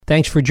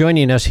Thanks for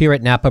joining us here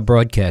at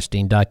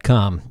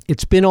NapaBroadcasting.com.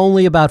 It's been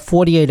only about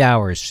 48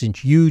 hours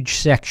since huge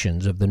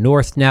sections of the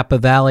North Napa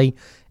Valley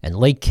and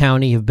Lake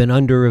County have been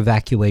under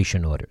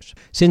evacuation orders.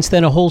 Since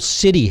then, a whole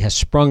city has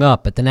sprung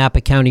up at the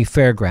Napa County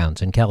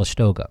Fairgrounds in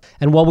Calistoga.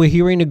 And while we're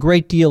hearing a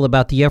great deal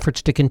about the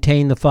efforts to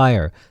contain the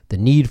fire, the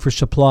need for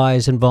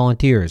supplies and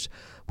volunteers,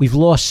 we've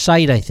lost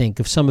sight, I think,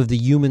 of some of the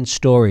human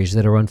stories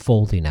that are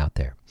unfolding out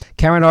there.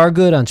 Karen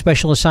Argood, on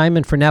special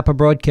assignment for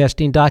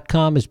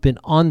NapaBroadcasting.com, has been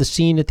on the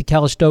scene at the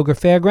Calistoga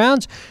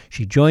Fairgrounds.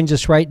 She joins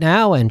us right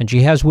now, and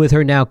she has with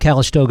her now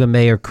Calistoga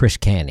Mayor Chris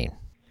Canning.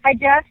 Hi,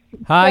 Jeff.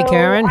 Hi,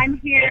 Karen. I'm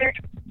here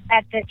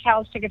at the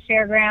Calistoga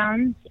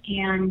Fairgrounds,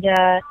 and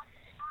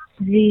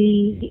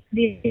the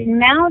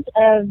amount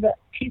of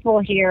people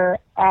here,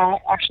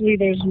 actually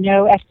there's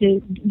no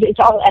estimate,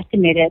 it's all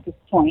estimated at this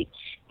point.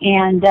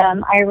 And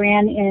I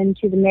ran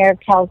into the mayor of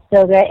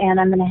Calistoga, and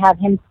I'm going to have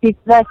him speak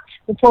with us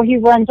before he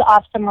runs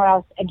off somewhere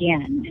else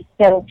again.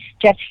 So,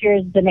 Jeff,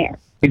 here's the mayor.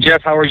 Hey,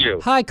 Jeff, how are you?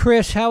 Hi,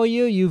 Chris. How are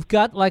you? You've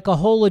got like a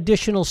whole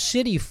additional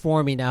city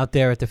forming out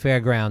there at the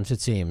fairgrounds,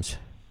 it seems.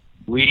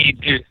 We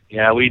do.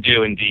 Yeah, we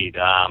do indeed.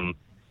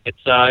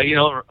 It's, a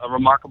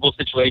remarkable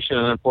situation,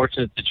 an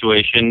unfortunate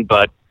situation,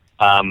 but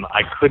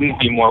I couldn't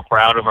be more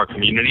proud of our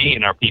community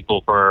and our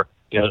people for,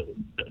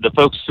 the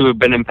folks who have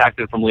been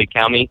impacted from Lake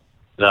County.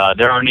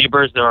 They're our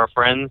neighbors, they're our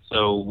friends,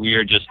 so we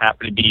are just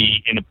happy to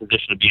be in a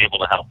position to be able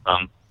to help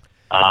them.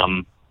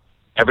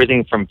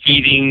 Everything from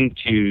feeding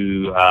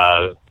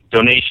to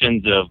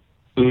donations of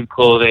food,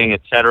 clothing,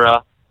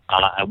 etc.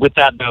 With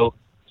that, though,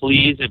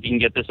 please, if you can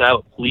get this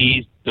out,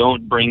 please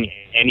don't bring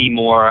any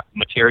more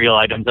material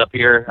items up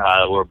here.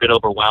 We're a bit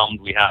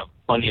overwhelmed. We have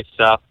plenty of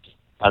stuff.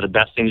 The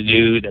best thing to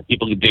do that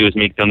people can do is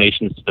make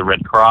donations to the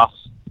Red Cross,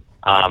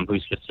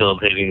 who's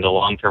facilitating the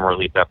long-term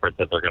relief effort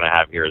that they're going to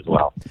have here as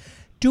well.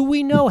 Do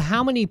we know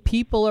how many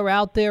people are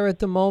out there at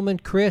the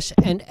moment, Chris?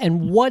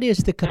 And what is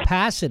the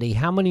capacity?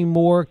 How many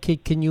more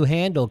can you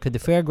handle? Could the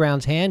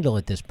fairgrounds handle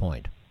at this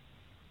point?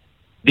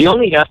 The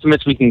only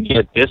estimates we can get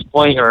at this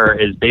point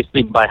is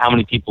basically by how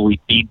many people we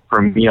feed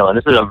per meal. And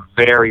this is a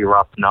very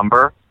rough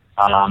number,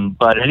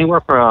 but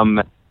anywhere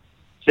from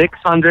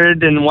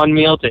 600 in one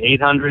meal to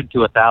 800 to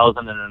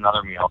 1,000 in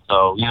another meal.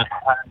 So,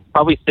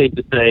 probably safe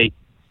to say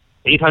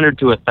 800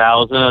 to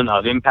 1,000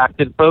 of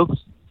impacted folks.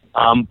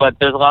 But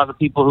there's a lot of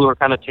people who are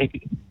kind of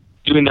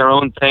doing their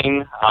own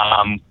thing,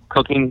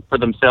 cooking for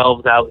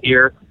themselves out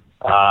here.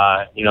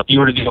 If you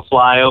were to do a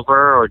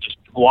flyover or just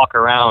walk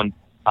around,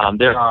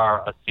 there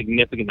are a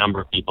significant number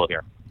of people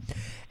here.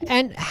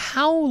 And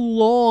how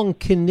long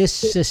can this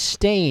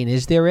sustain?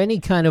 Is there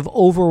any kind of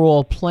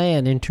overall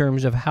plan in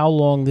terms of how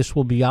long this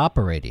will be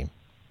operating?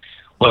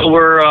 Well,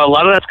 a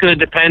lot of that's going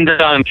to depend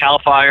on CAL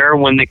FIRE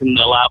when they can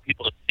allow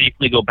people to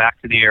safely go back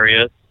to the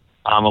areas.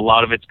 A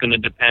lot of it's going to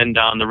depend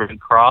on the Red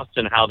Cross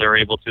and how they're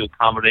able to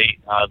accommodate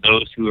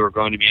those who are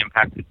going to be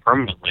impacted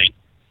permanently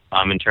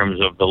in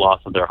terms of the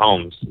loss of their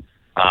homes.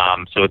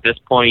 So at this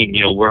point,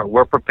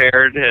 we're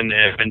prepared and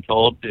have been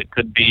told it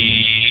could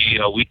be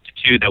a week to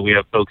two that we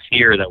have folks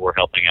here that we're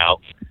helping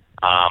out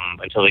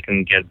until they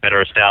can get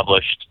better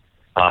established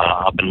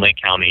up in Lake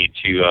County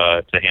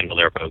to handle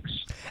their folks.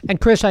 And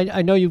Chris,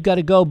 I know you've got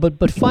to go,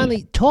 but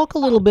finally, talk a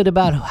little bit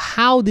about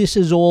how this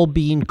is all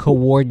being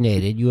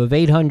coordinated. You have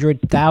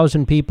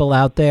 800,000 people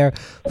out there,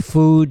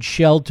 food,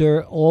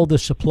 shelter, all the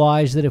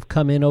supplies that have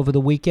come in over the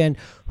weekend.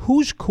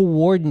 Who's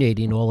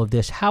coordinating all of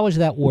this? How is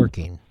that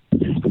working?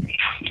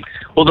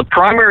 Well, the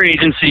primary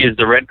agency is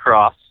the Red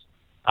Cross.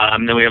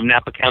 Then we have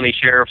Napa County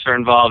Sheriffs are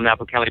involved,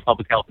 Napa County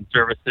Public Health and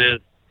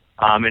Services.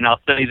 And I'll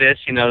say this,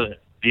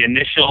 the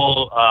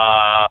initial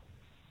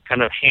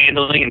kind of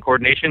handling and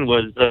coordination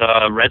was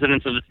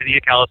residents of the city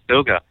of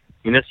Calistoga.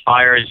 I mean, this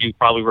fire, as you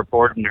probably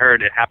reported and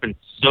heard, it happened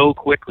so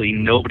quickly,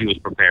 nobody was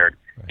prepared.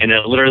 Right. And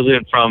it literally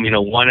went from,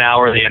 1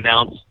 hour, they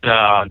announced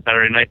on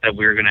Saturday night that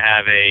we were going to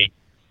have a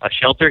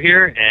shelter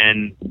here,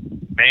 and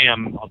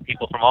bam,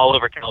 people from all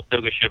over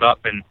Calistoga showed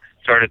up and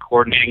started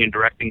coordinating and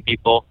directing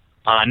people.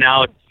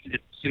 Now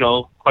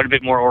it's quite a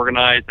bit more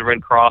organized. The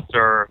Red Cross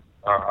are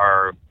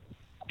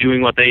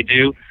doing what they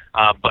do.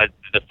 But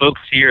the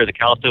folks here, the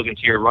Calistogans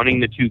here,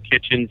 running the two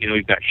kitchens,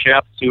 we've got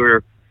chefs who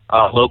are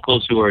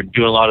locals who are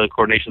doing a lot of the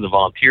coordination, the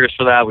volunteers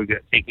for that. We've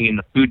got taking in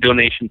the food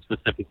donations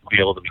specifically to be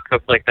able to be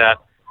cooked like that.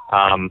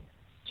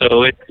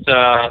 So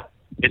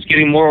it's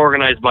getting more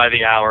organized by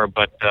the hour,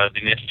 but the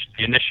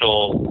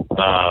initial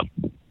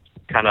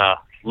kind of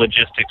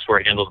logistics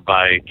were handled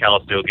by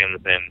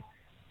Calistogans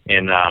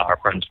and our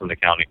friends from the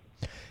county.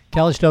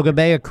 Calistoga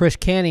Mayor Chris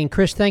Canning.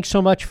 Chris, thanks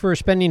so much for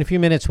spending a few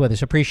minutes with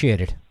us. Appreciate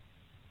it.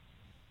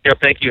 Yep,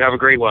 thank you. Have a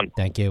great one.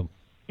 Thank you.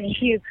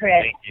 Thank you,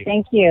 Chris.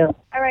 Thank you.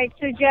 All right,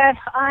 so Jeff,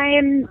 I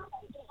am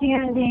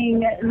standing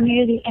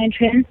near the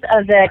entrance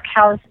of the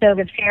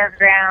Calistoga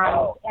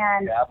Fairgrounds,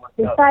 and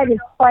the site is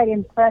quite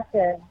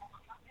impressive.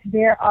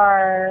 There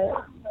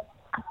are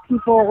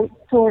people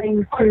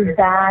sorting through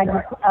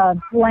bags of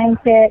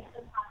blankets.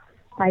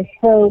 I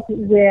spoke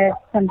with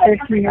some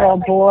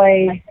 13-year-old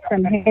boys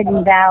from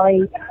Hidden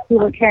Valley who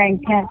were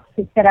carrying tents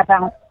to set up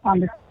out on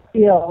the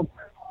field.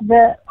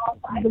 The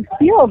the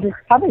field is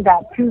probably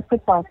about 2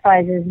 football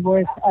sizes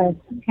worth of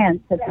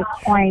tents at this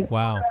point.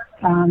 Wow.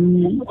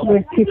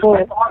 With people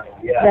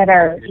that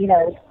are,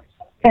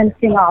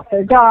 fencing off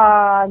their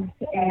dogs.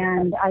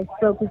 And I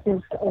spoke with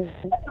this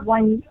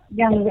one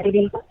young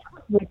lady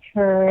with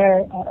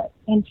her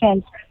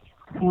infant,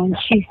 and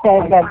she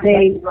said that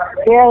they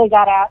barely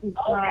got out in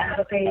time,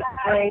 but they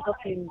were able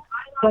to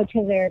go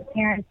to their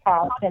parents'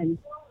 house and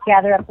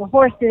gather up the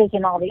horses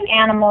and all the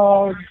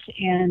animals,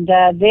 and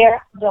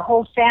the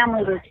whole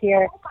family was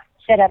here,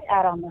 set up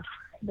out on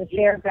the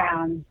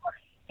fairgrounds.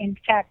 In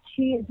fact,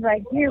 she is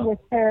right here with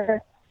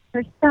her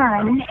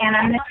son, and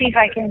I'm going to see if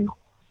I can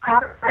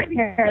talk to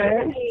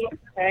her.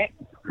 Okay.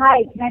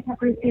 Hi, can I talk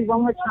to you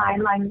one more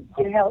time? I'm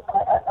doing a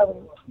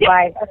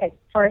live, okay,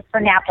 for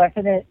Napa,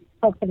 for the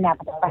folks in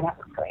Napa to find out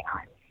what's going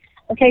on.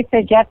 Okay,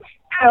 so Jeff,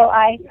 so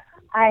I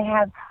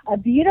have a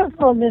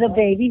beautiful little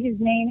baby. His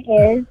name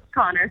is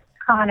Connor,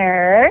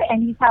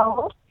 and he's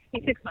how old?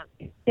 He's 6 months.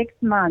 6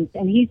 months,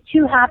 and he's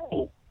too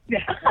happy. Yeah.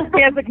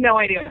 He has no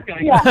idea what's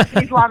going on.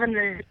 He's loving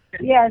the...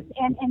 Yes,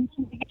 and can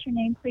you get your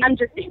name, please? I'm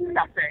Justine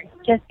Stussery.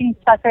 Justine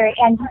Stussery.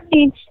 And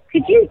Justine,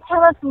 could you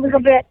tell us a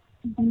little bit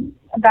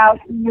about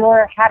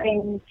your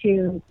having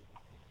to,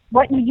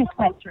 what you just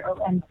went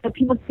through, and so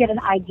people get an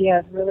idea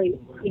of really,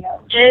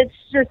 It's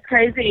just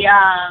crazy.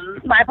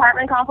 My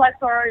apartment complex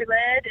where we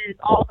live is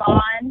all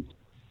gone.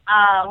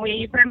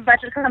 We pretty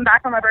much just come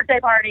back from our birthday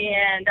party,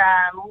 and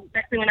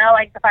next thing we know,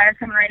 the fire's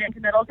coming right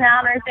into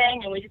Middletown or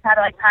anything, and we just had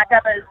to pack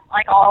up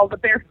all the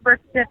birth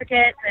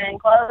certificates and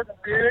clothes and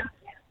food,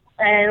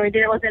 and we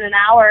did it within an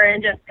hour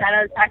and just kind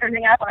of packed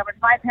everything up, went over to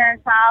my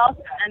parents' house,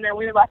 and then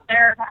we left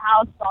their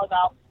house all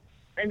about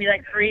maybe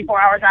 3-4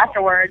 hours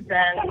afterwards,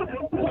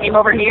 and came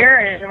over here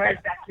and we're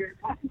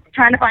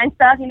trying to find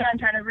stuff, and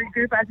trying to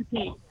regroup as a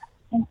team.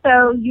 And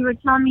so you were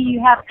telling me you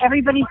have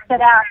everybody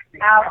set out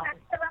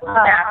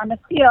on the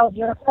field,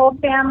 your whole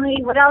family.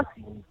 What else?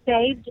 You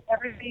saved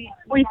everybody?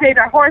 We saved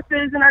our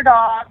horses and our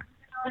dogs.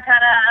 We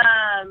kind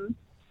of,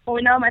 when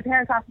we know my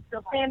parents' house is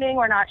still standing,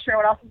 we're not sure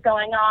what else is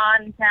going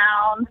on in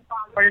town.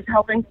 We're just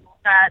hoping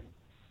that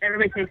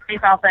everybody stays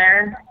safe out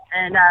there.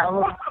 And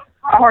our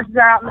horses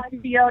are out in the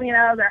field,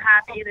 they're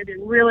happy. They've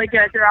been really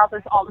good throughout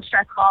all the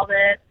stress of all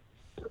this.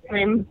 I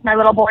mean, my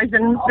little boy's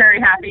been very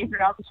happy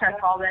throughout the stress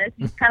of all this.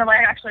 He's kind of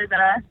actually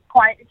the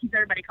quiet, keeps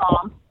everybody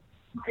calm.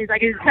 He's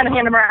kind of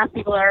handing them around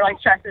people that are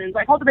stressing. He's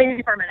hold the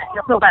baby for a minute,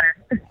 you'll feel better.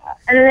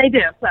 And then they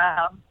do.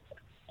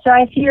 So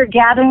I see you're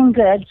gathering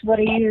goods. What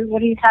do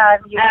you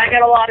have? I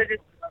got a lot of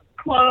just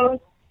clothes,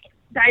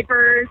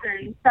 diapers,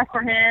 and stuff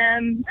for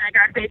him. I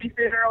got baby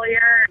food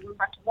earlier and a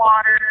bunch of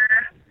water.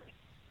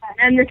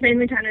 And just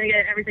mainly trying to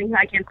get everything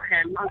I can for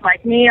him. I was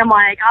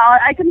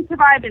I can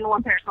survive in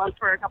one pair of clothes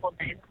for a couple of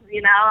days.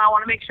 I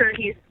want to make sure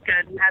he's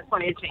good and has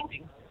plenty of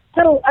changing.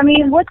 So,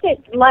 what's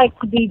it like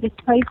to be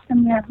displaced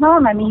from your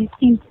home? You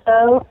seem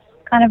so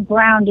kind of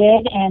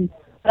grounded,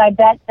 but I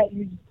bet that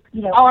you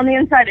Oh, on the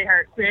inside it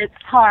hurts. It's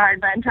hard,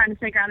 but I'm trying to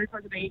stay grounded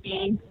for the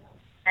baby.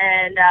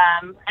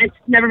 And it's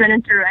never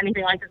been through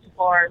anything like this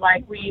before.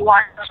 We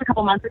watched a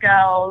couple months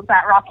ago,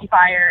 that Rocky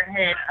Fire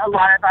hit a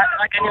lot of us.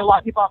 I knew a lot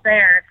of people out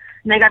there,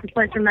 and they got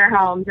displaced from their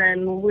homes,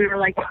 and we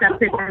were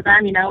stepped in for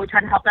them. We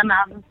tried to help them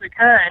out as we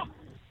could.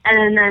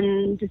 And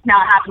then just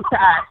now it happens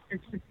to us.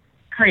 It's just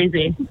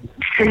crazy.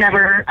 We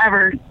never,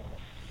 ever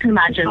can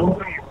imagine.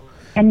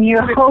 And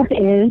your hope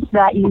is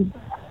that you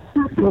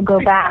will go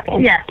back?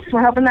 Yes,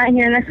 we're hoping that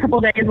here in the next couple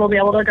of days we'll be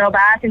able to go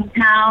back into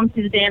town,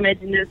 see the damage,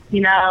 and just,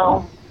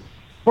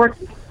 work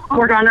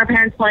on our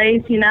parents'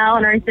 place, and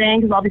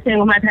everything, because I'll be staying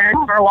with my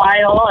parents for a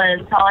while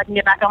until I can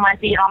get back on my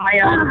feet on my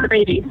own with the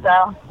baby.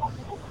 So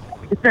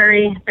it's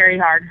very, very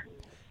hard.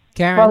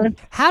 Karen,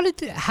 how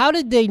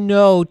did they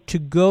know to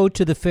go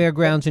to the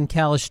fairgrounds in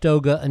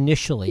Calistoga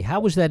initially? How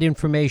was that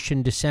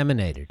information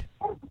disseminated?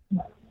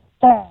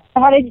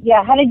 How did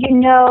you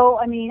know?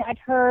 I'd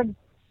heard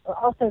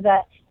also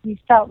that you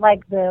felt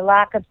like the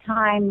lack of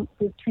time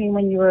between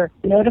when you were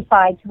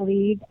notified to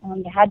leave and when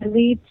you had to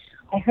leave.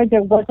 I heard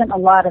there wasn't a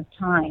lot of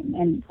time,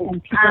 and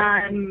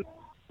people...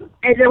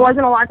 There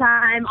wasn't a lot of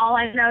time. All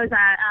I know is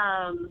that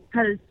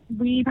because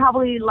we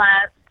probably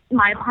left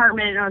my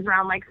apartment, it was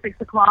around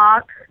 6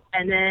 o'clock,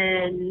 and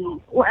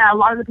then a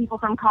lot of the people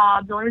from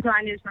Cobb, the only reason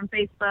I knew is from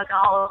Facebook,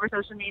 all over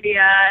social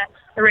media,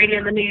 the radio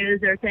and the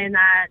news, they're saying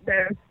that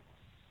there's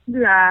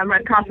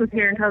Red Cross was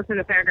here and close to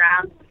the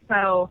fairgrounds.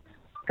 So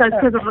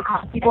because of the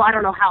Cobb people, I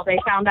don't know how they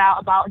found out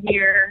about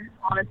here,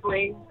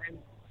 honestly.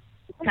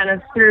 Kind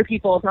of through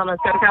people telling us,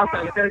 go to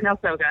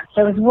Calistoga.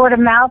 So it was word of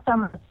mouth,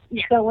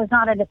 yeah. So it was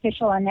not an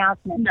official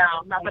announcement?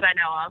 No, not that I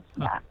know of.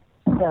 Yeah.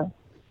 So,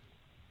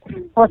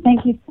 well,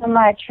 thank you so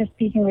much for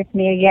speaking with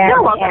me again.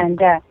 You're welcome. And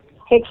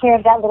take care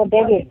of that little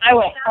baby. I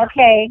will.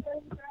 Okay.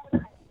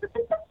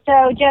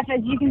 So, Jeff, as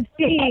you can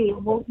see,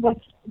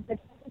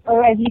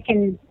 or as you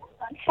can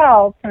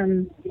tell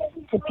from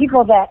the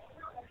people that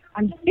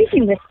I'm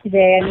speaking with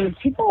today,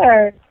 people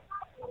are,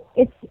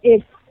 it's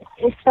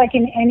like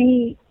in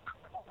any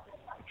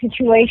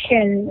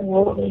situation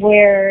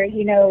where,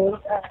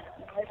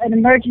 an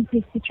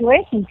emergency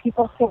situation,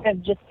 people sort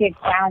of just get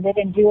grounded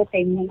and do what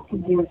they need to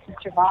do to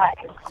survive.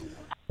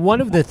 One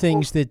of the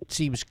things that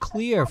seems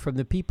clear from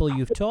the people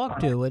you've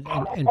talked to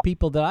and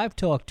people that I've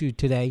talked to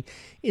today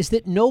is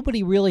that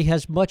nobody really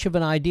has much of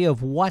an idea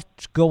of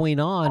what's going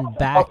on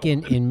back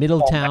in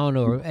Middletown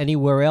or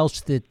anywhere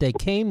else that they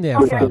came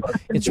there from.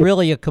 It's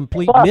really a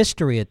complete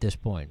mystery at this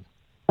point.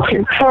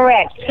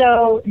 Correct.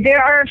 So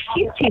there are a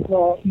few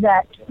people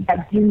that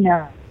do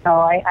know.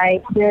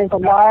 There's a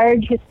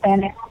large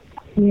Hispanic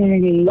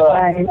community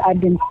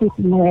I've been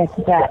speaking with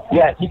that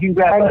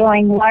are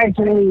going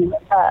largely,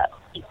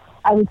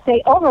 I would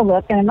say,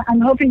 overlooked, and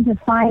I'm hoping to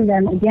find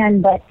them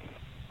again, but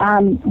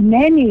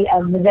many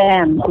of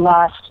them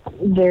lost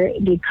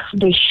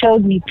they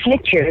showed me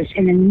pictures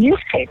in a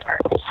newspaper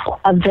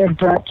of their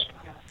burnt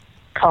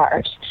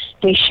cars.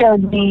 They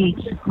showed me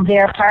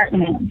their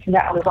apartment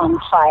that was on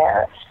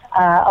fire.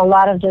 A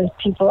lot of those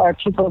people are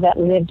people that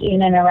lived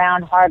in and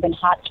around Harbin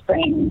Hot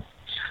Springs.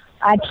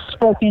 I've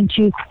spoken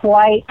to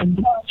quite a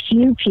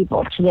few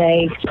people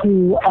today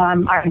who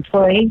are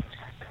employees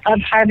of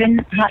Harbin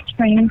Hot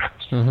Springs,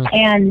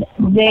 and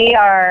they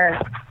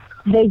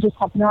just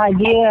have no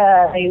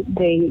idea.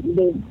 They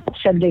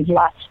said they've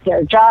lost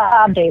their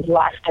job, they've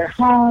lost their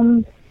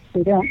home.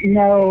 They don't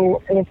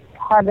know if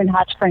Harbin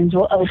Hot Springs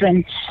will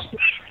open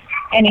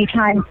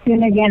anytime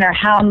soon again, or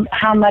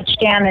how much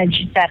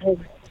damage that has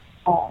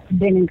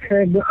been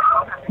incurred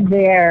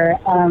there.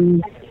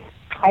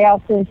 I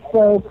also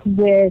spoke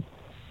with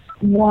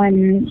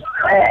one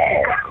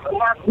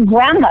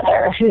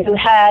grandmother who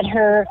had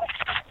her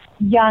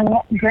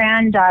young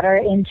granddaughter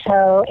in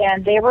tow,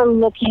 and they were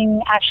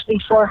looking actually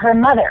for her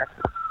mother.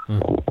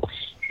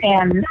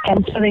 And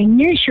so they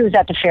knew she was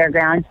at the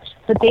fairgrounds,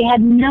 but they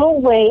had no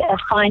way of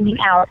finding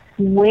out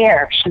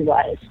where she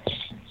was.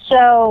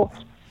 So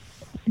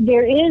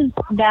there is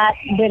that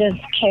bit of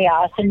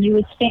chaos, and you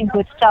would think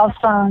with cell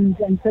phones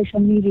and social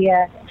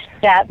media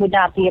that would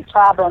not be a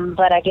problem,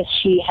 but I guess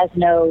she has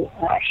no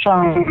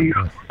phone.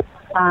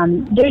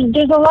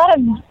 There's a lot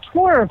of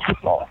poorer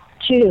people,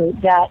 too,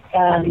 that,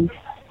 a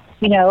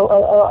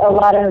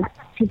lot of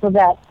people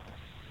that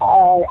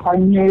are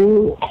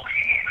new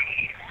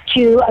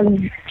to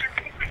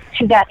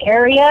that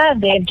area.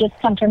 They've just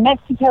come from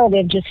Mexico.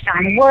 They've just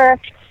found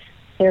work.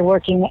 They're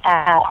working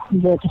at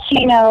the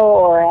casino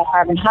or at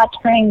Harbin Hot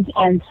Springs,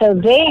 and so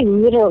they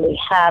literally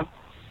have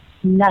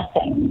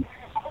nothing.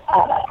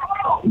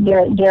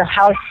 Their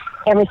house,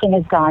 everything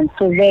is gone,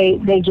 so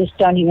they just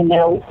don't even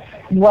know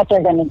what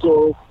they're going to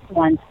do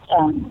once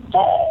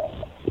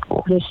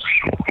this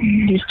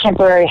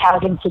temporary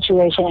housing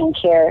situation and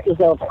care is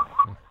over.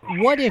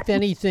 What, if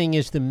anything,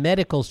 is the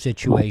medical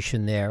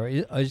situation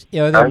there? Are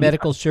there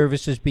medical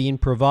services being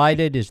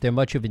provided? Is there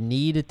much of a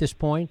need at this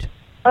point?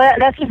 Well,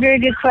 that's a very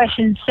good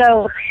question.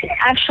 So,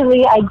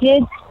 actually, I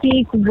did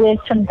speak with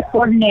some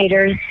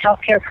coordinators,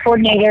 healthcare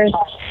coordinators,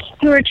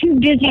 who are too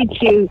busy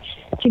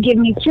to give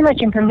me too much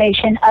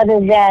information other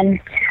than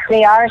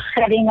they are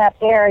setting up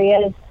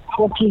areas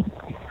where people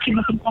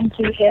can come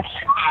to if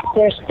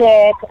they're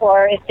sick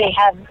or if they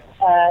have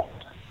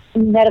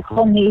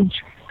medical needs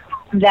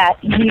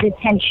that need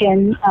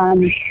attention.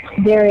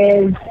 There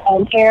is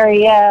an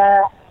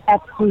area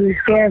at the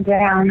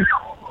fairgrounds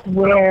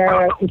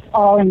where it's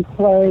all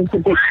enclosed, a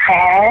big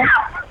hall,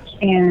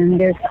 and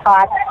there's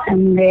cots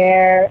in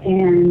there,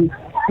 and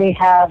they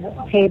have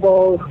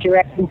tables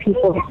directing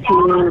people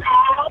to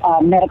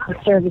medical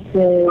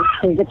services.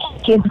 There's a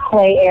kids'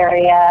 play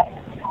area.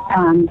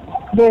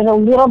 There's a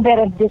little bit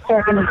of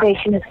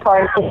disorganization as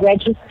far as the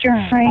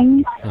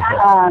registering.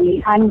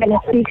 I'm going to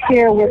speak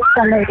here with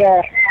some of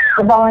the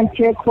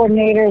volunteer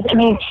coordinators. I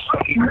mean,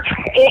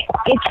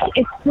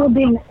 it's still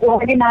being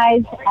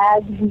organized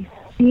as we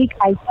speak.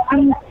 I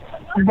think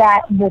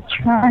that the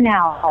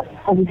turnout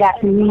of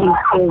that need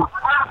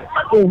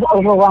is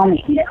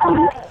overwhelming.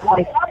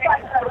 Like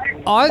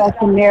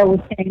the mayor was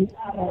saying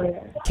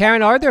earlier.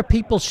 Karen, are there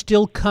people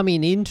still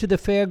coming into the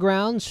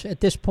fairgrounds at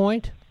this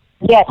point?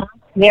 Yes,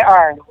 there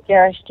are.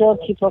 There are still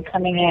people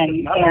coming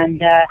in,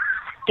 and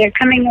they're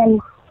coming in,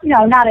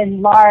 not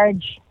in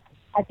large.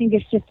 I think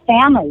it's just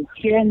families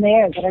here and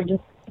there that are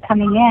just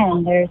coming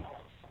in. There's,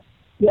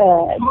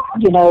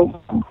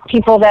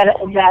 people that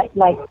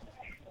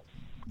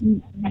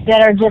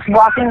are just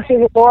walking through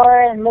the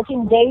door and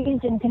looking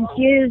dazed and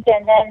confused,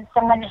 and then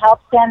someone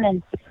helps them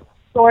and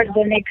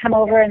then they come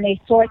over and they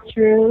sort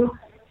through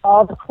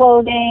all the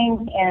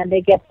clothing, and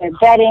they get their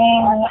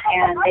bedding,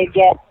 and they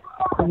get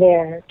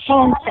their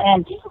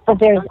tents, but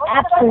there's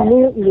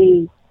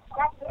absolutely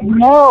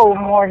no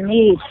more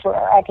need for,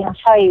 I can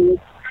tell you,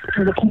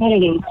 in the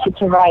community to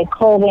provide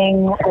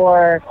clothing,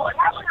 or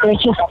there's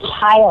just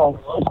piles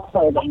of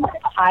clothing,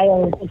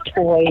 piles of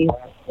toys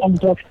and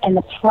books, and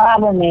the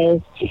problem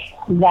is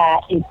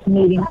that it's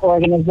needing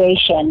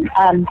organization.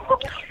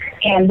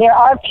 And there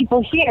are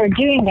people here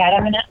doing that.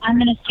 I'm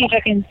gonna see if I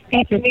can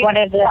speak with one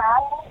of the.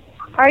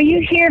 Are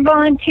you here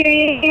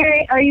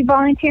volunteering? Are you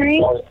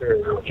volunteering?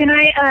 Can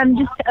I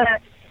just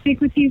speak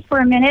with you for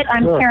a minute?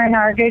 I'm Karen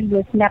Argood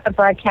with Napa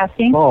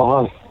Broadcasting.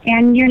 Oh, hi.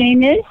 And your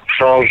name is?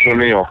 Charles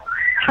O'Neill.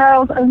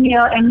 Charles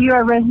O'Neill, and you're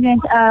a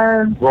resident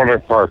of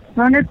Roanoke Park.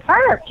 Roanoke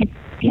Park.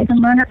 You're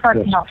from Roanoke Park.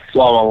 Yes.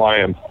 Lava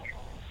Lion.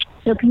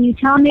 So can you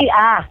tell me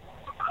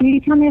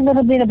a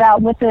little bit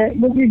about what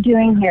you're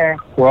doing here?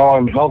 Well,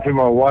 I'm helping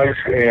my wife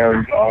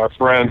and our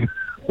friend.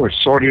 We're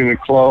sorting the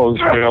clothes.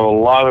 We have a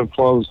lot of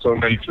clothes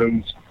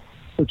donations.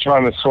 We're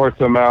trying to sort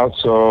them out.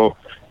 So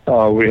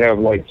we have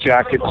like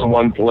jackets in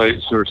one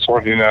place. We're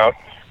sorting out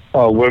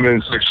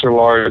women's extra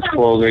large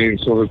clothing.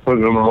 So they're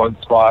putting them in one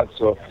spot.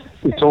 So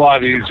it's a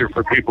lot easier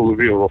for people to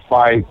be able to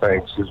find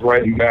things. Because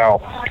right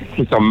now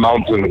it's a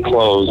mountain of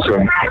clothes,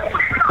 and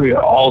we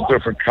have all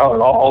different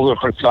colors, all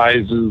different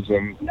sizes,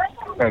 and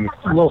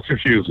it's a little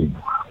confusing.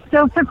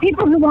 So for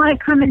people who want to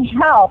come and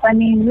help, I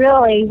mean,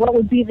 really, what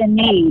would be the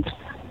need?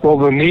 Well,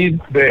 the need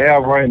they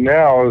have right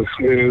now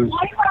is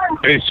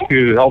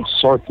basically to help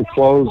sort the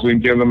clothes and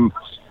get them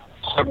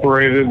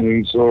separated,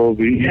 and so it'll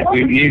be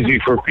easy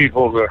for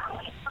people to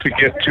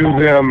get to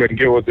them and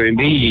get what they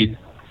need,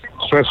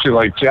 especially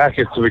like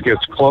jackets. If it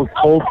gets cold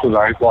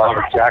tonight, we'll have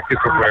a jacket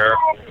to wear.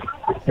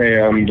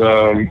 And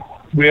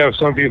we have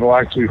some people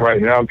actually right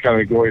now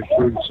kind of going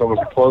through some of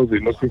the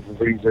clothing, looking for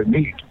things they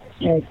need.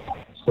 Yes.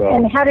 So,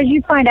 and how did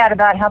you find out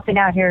about helping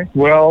out here?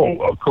 well,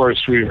 of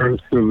course, we heard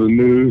through the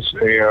news,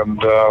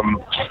 and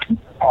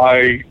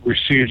I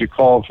received a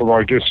call from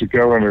our district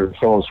governor,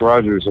 Phyllis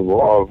Rogers, of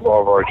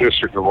our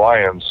district of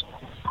Lyons,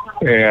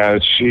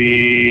 and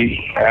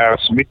she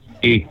asked me.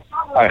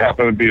 I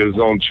happen to be a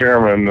zone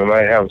chairman, and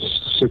I have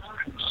six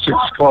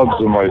clubs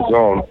in my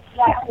zone.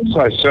 So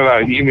I sent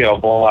out an email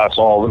blast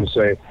all of them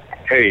saying,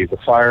 hey, the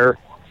fire,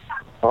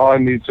 I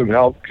need some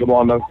help. Come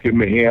on up, give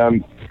me a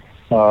hand.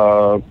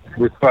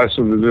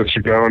 Requested the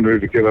district governor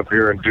to get up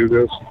here and do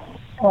this.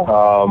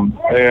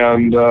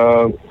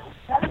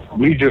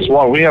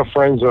 We have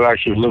friends that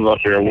actually live up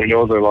here, and we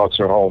know they lost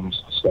their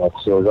homes and stuff.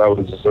 So that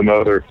was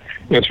another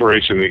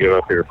inspiration to get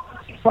up here.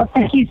 Well,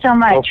 thank you so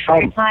much No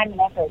for your problem. time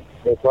and effort.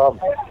 No problem.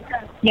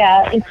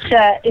 Yeah,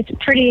 it's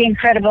pretty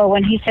incredible.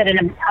 When he said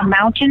a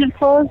mountain of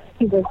clothes,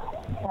 he was.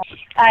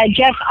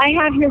 Jeff, I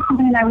have here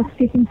something I was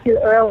speaking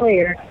to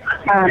earlier.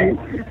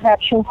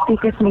 Perhaps you'll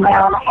speak with me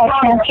now. I'll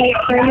translate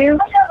for you.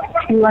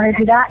 Do you want to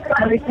do that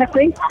really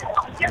quickly?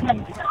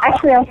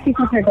 Actually, I'll speak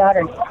with her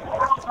daughter.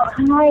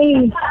 Hi,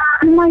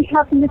 do you mind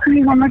talking with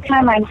me one more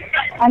time?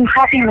 I'm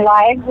talking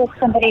live with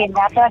somebody in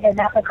Napa, the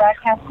Napa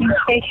Broadcasting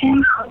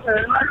Station.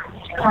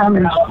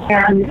 And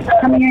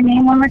tell me your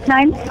name one more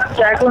time.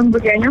 Jacqueline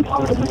Virginia.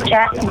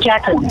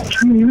 Jacqueline.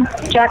 Mm-hmm.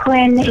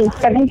 Jacqueline is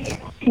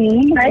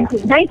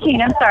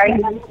 19, I'm sorry.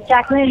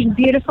 Jacqueline is a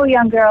beautiful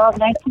young girl,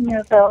 19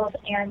 years old.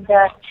 And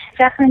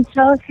Jacqueline,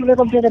 tell us a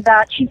little bit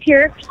about, she's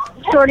here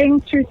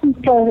sorting through some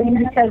clothing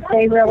because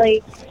they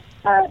really,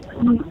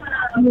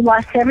 you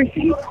lost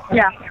everything?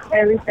 Yeah,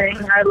 everything.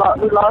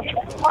 We lost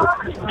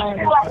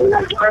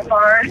our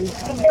car.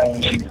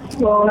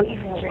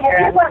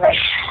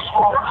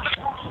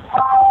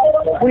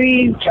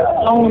 We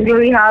don't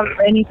really have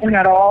anything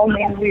at all. I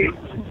mean, we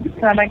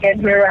kind of get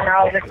here right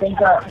now the things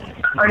that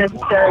are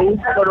necessary.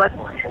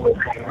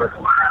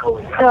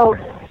 So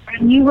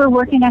you were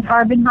working at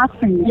Harbin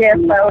Hospital? Yes,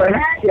 I was.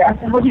 Yeah.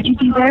 What did you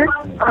do there?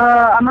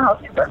 I'm a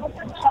housekeeper.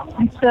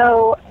 And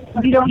so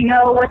you don't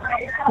know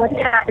what's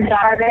happened to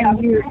Harbin?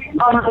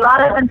 A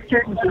lot of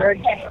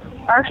uncertainty.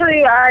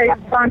 Actually, I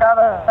found out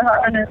that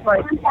Harbin is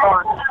like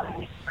gone.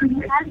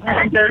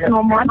 And there's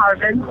no more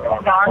Harbin.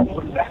 Gone.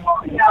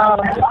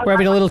 We're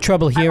having a little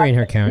trouble hearing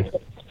her, Karen.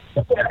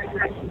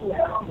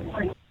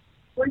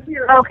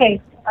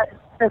 Okay.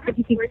 So could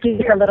you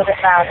speak a little bit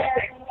louder?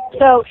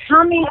 So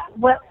tell me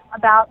what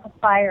about the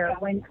fire.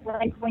 When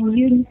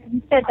you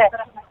said that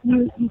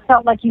you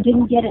felt like you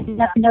didn't get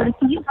enough notice,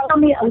 can you tell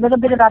me a little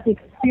bit about the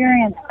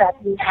experience that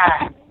you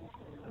had?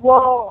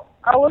 Well,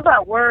 I was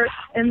at work,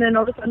 and then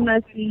all of a sudden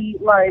I see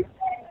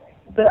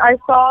I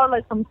saw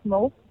like some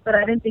smoke, but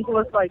I didn't think it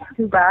was like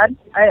too bad.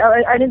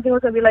 I didn't think it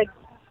was gonna be like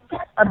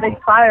a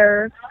big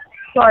fire,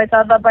 so I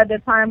thought that by the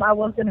time I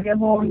was gonna get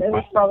home, it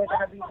was probably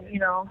gonna be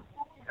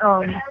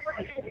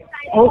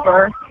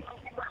over.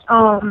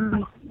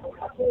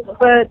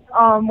 But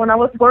when I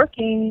was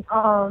working,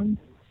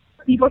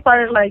 people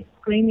started like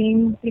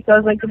screaming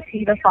because they could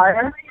see the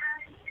fire.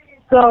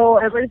 So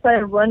everybody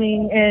started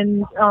running,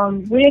 and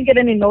we didn't get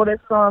any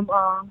notice from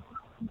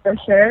the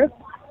sheriff.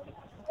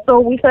 So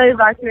we started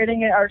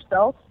evacuating it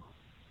ourselves.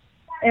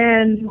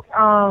 And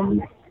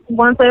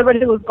once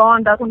everybody was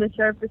gone, that's when the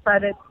sheriff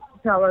decided to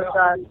tell us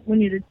that we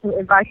needed to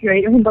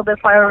evacuate, even though the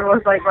fire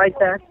was like right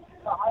there.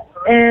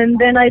 And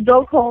then I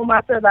drove home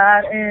after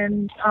that,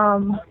 and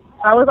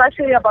I was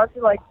actually about to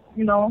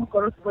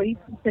go to sleep,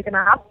 take a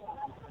nap.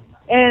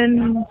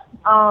 And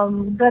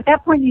but at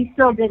that point you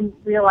still didn't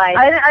realize.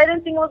 I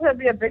didn't think it was gonna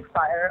be a big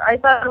fire. I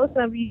thought it was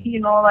gonna be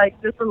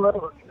just a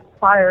little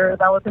fire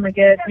that was gonna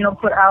get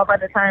put out by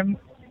the time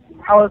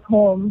I was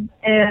home.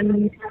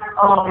 And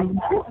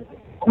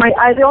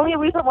the only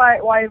reason why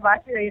I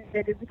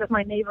evacuated is because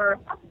my neighbor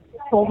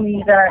told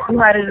me that you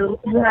had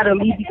to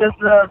leave because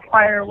the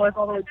fire was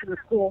all the way to the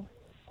school.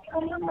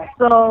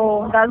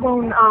 So that's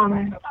when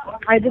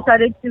I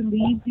decided to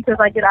leave because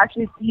I could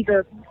actually see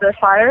the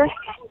fire.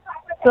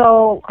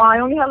 So I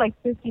only had like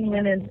 15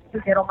 minutes to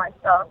get all my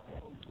stuff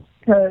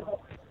because,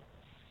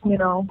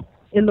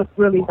 it looked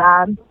really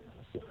bad.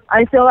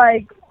 I feel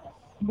like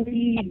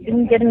we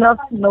didn't get enough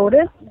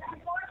notice.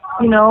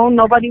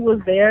 Nobody was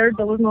there.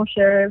 There was no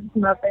sheriff,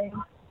 nothing.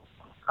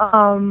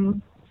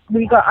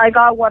 I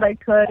got what I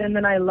could, and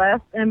then I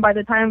left. And by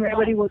the time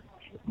nobody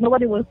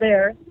was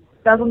there,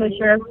 that's when the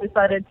sheriff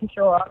decided to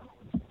show up.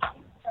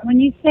 When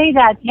you say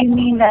that, do you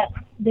mean that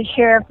the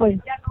sheriff was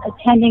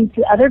attending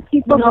to other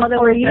people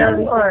before you?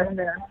 Or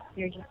there.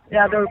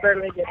 Yeah, they were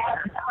barely getting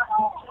there.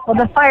 Well,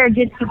 the fire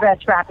did progress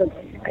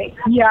rapidly, right?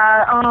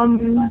 Yeah.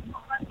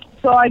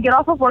 So I get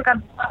off of work at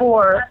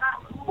 4,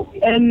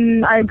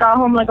 and I got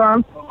home like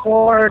around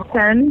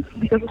 4:10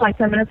 because it's like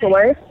 10 minutes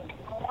away.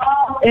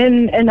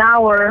 In an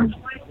hour,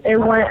 it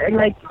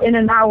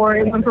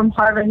went from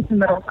Harvard to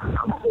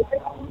Middletown.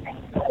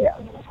 Yeah.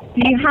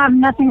 Do you have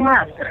nothing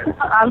left?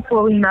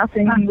 Absolutely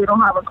nothing. We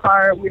don't have a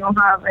car. We don't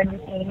have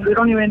anything. We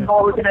don't even know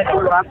what we're gonna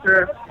do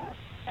after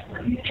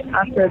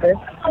this.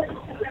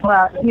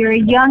 Well, you're a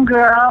young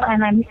girl,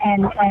 and I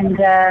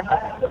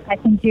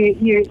think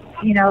you're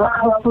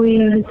hopefully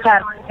you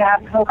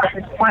have hope at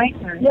this point.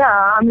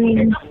 Yeah, I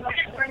mean,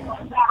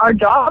 our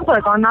jobs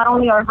are gone. Not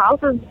only our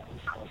houses,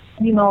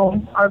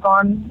 are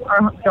gone.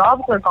 Our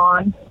jobs are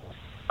gone.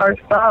 Our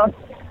stuff.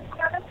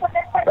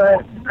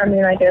 But I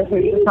mean, I guess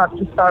we just have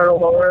to start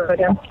all over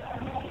again.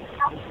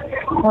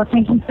 Well,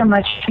 thank you so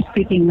much for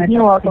speaking with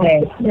us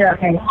today. Yeah.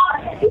 Okay.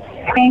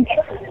 Thanks.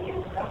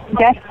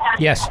 Jeff?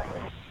 Yes.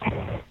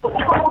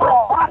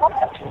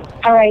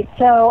 All right.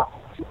 So,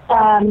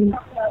 I'm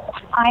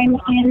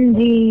in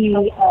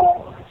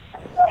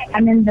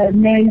the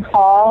main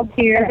hall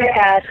here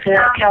at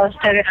the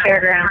Calistoga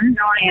Fairgrounds,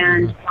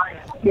 and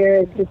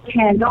there's the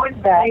tent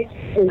that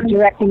is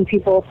directing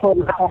people toward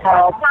mental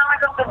health.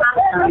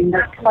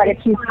 There's quite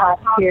a few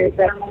cops here,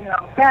 but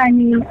yeah, I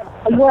mean,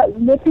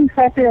 what's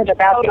impressive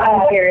about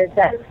being here is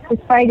that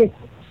despite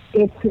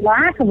its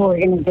lack of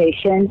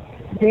organization,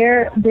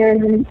 there's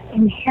an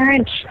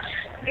inherent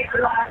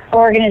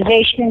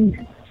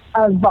organization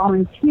of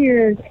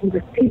volunteers and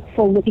just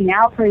people looking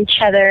out for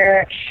each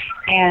other.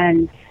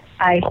 And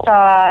I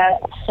saw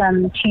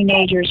some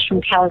teenagers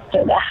from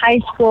Calistoga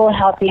High School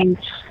helping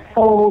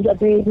hold a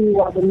baby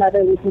while the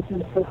mother was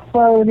looking for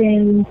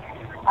clothing.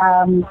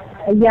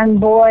 A young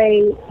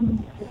boy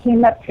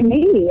came up to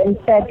me and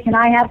said, "Can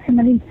I have some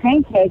of these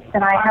pancakes?"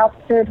 And I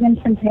helped serve him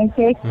some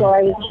pancakes while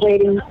I was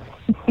waiting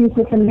to speak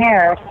with the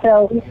mayor.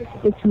 So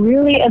it's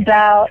really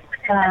about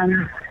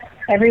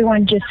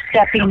everyone just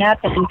stepping up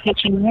and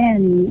pitching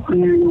in.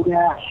 And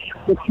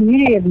the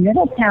community of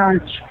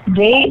Middletown,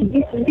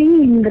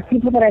 the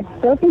people that I've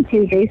spoken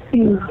to, they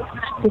seem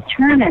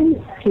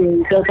determined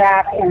to go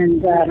back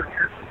and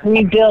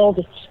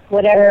rebuild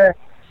whatever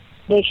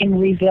they can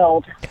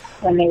rebuild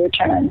when they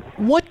return.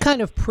 What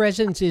kind of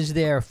presence is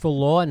there for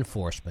law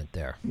enforcement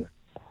there?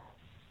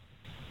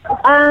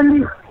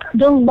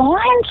 The law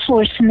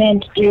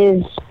enforcement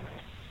is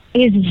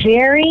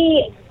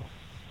very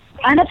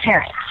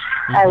unapparent,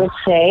 I would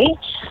say.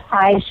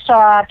 I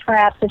saw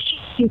perhaps a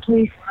few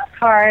police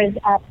cars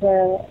at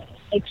the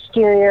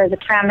exterior, the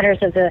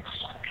parameters of the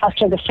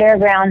Calistoga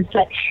Fairgrounds,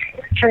 but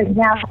for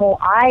example,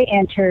 I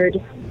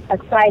entered a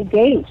side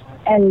gate,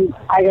 and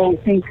I don't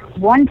think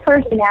one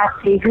person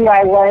asked me who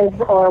I was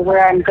or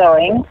where I'm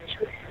going.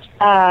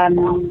 I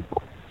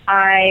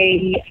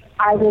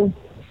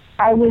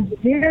was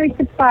very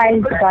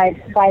surprised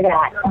by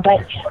that.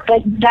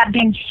 But that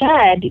being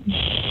said,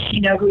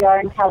 we are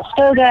in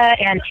Calistoga,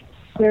 and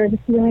there's a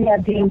feeling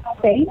of being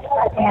safe,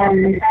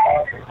 and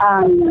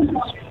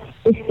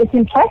it's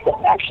impressive,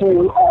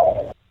 actually.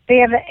 They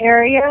have an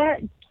area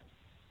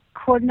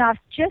cordoned off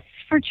just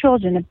for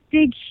children, a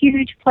big,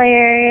 huge play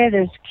area.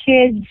 There's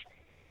kids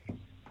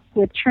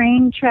with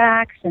train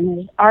tracks, and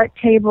there's art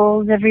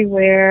tables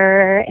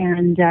everywhere,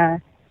 and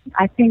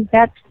I think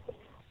that's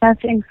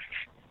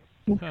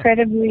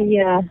incredibly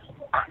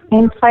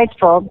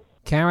insightful.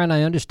 Karen,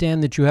 I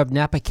understand that you have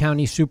Napa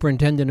County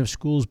Superintendent of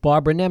Schools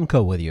Barbara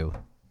Nemko with you.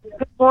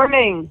 Good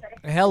morning.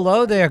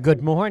 Hello there.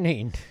 Good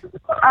morning.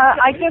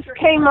 I just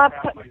came up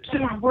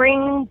to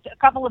bring a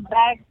couple of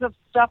bags of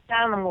stuffed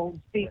animals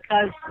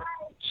because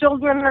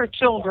children are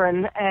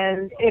children,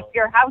 and if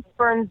your house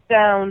burns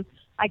down,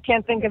 I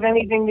can't think of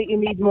anything that you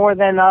need more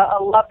than a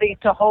lovey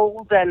to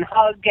hold and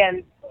hug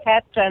and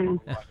pet, and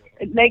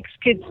it makes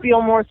kids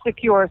feel more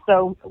secure.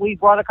 So we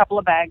brought a couple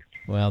of bags.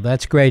 Well,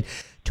 that's great.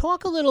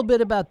 Talk a little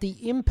bit about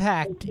the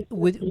impact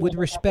with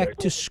respect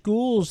to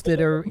schools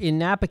that are in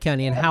Napa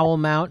County and Howell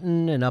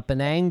Mountain and up in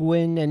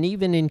Angwin and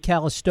even in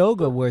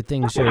Calistoga where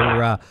things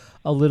are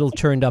a little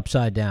turned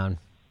upside down.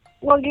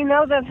 Well, you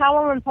know that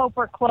Howell and Pope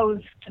are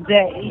closed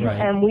today, right,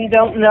 and we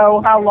don't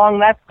know how long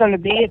that's going to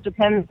be. It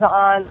depends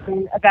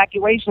on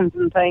evacuations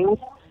and things.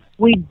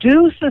 We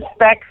do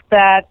suspect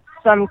that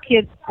some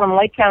kids from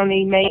Lake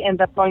County may end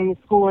up going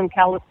to school in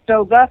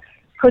Calistoga.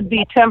 could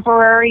be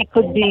temporary,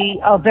 could be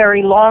a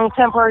very long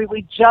temporary.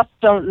 We just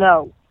don't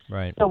know.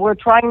 Right. So we're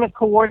trying to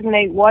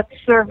coordinate what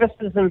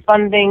services and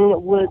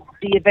funding would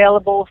be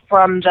available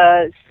from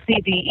the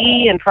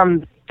CDE and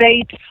from the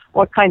state,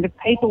 what kind of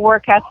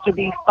paperwork has to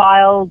be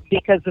filed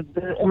because of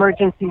the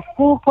emergency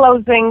school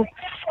closings.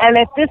 And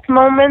at this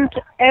moment,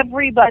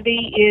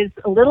 everybody is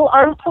a little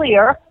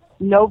unclear.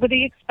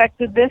 Nobody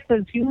expected this,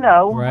 as you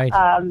know. Right.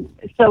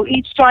 So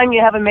each time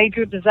you have a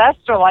major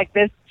disaster like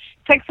this,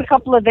 it takes a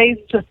couple of days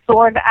to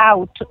sort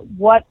out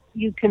what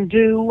you can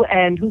do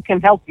and who can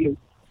help you.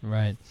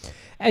 Right.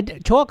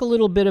 And talk a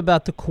little bit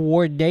about the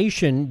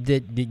coordination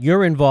that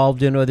you're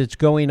involved in or that's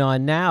going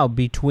on now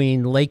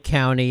between Lake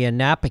County and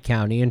Napa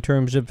County in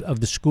terms of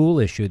the school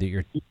issue that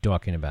you're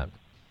talking about.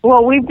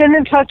 Well, we've been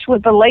in touch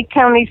with the Lake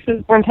County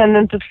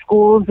Superintendent of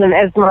Schools, and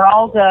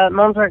Esmeralda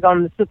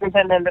Mondragon, the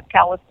Superintendent of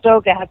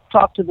Calistoga, has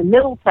talked to the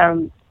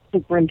Middletown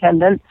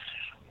Superintendent.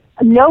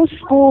 No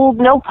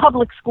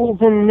public schools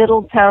in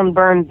Middletown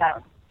burned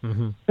down.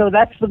 Mm-hmm. So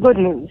that's the good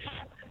news.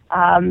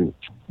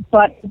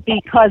 But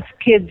because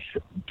kids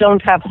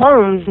don't have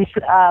homes,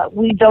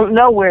 we don't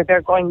know where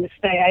they're going to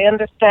stay. I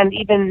understand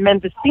even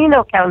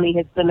Mendocino County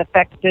has been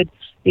affected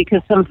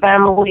because some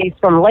families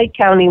from Lake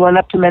County went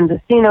up to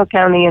Mendocino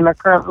County and are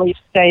currently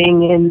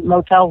staying in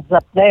motels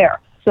up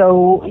there.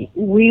 So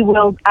we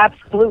will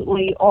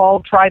absolutely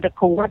all try to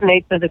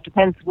coordinate, but it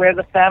depends where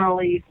the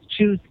families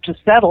choose to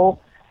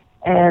settle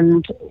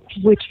and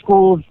which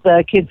schools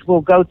the kids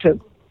will go to.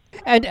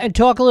 And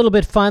talk a little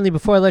bit finally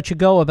before I let you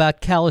go about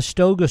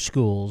Calistoga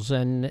schools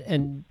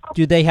and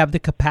do they have the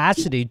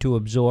capacity to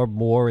absorb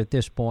more at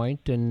this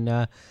point,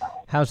 and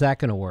how's that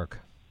going to work?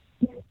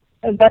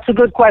 That's a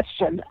good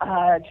question.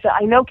 So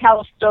I know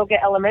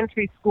Calistoga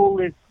Elementary School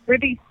is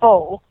pretty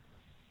full.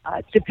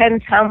 It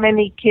depends how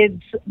many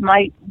kids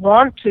might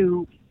want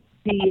to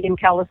be in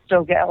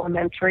Calistoga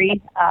Elementary.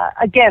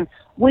 Again,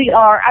 we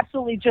are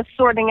absolutely just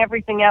sorting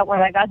everything out. When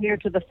I got here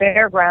to the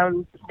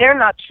fairgrounds, they're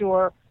not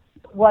sure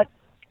what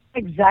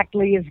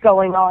exactly is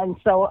going on.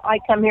 So I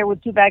come here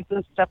with 2 bags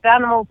of stuffed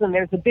animals, and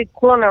there's a big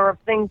corner of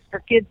things for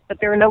kids, but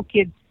there are no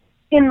kids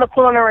in the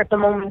corner at the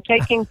moment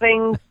taking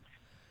things.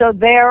 So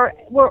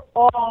we're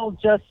all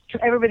just,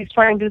 everybody's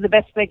trying to do the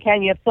best they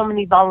can. You have so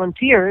many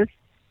volunteers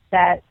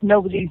that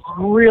nobody's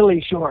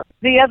really sure.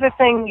 The other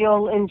thing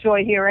you'll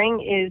enjoy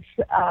hearing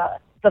is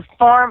the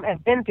Farm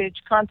and Vintage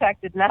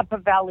contacted Napa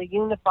Valley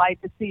Unified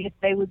to see if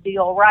they would be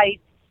all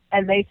right.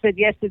 And they said,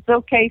 yes, it's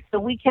okay, so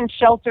we can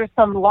shelter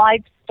some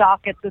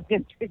livestock at the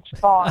Vintage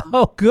Farm.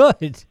 Oh,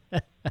 good.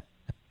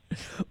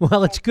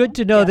 Well, it's good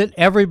to know that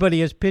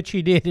everybody is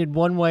pitching in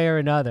one way or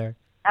another.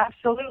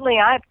 Absolutely.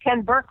 I have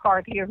Ken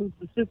Burkhart here, who's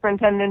the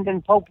superintendent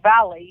in Pope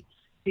Valley,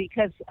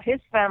 because his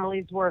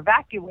families were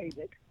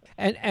evacuated.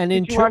 And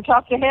you want to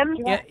talk to him?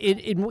 Yeah,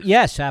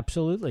 yes,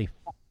 absolutely.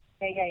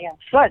 Yeah.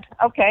 Good.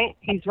 Okay.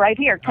 He's right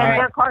here. Ken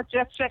Burkhart,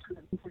 Jeff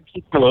Schickman.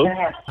 Hello.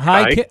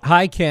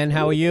 Hi, Ken.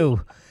 How are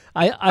you?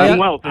 I'm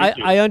well, thank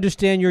you. I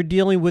understand you're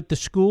dealing with the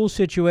school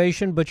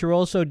situation, but you're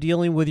also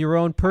dealing with your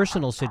own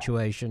personal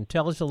situation.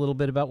 Tell us a little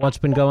bit about what's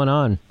been going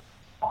on.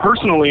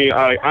 Personally,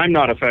 I'm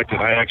not affected.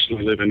 I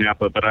actually live in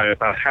Napa, but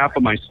about half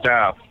of my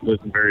staff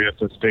lives in various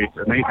states,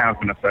 and they have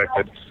been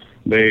affected.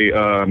 They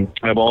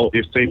have all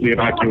safely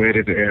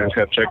evacuated and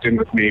have checked in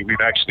with me. We've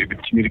actually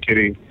been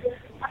communicating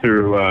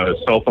through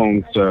cell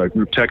phones,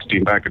 group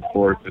texting back and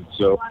forth. And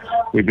so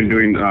we've been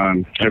doing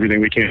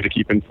everything we can to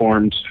keep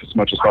informed as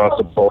much as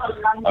possible.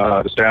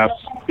 The staff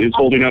is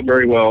holding up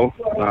very well.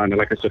 And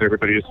like I said,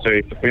 everybody is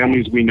safe. The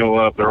families we know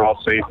of, they're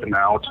all safe and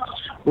out.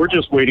 We're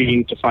just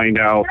waiting to find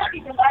out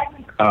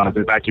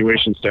the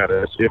evacuation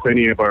status. If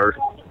any of our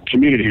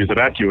community is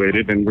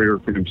evacuated, then we're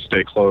going to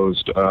stay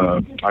closed.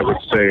 I would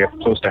say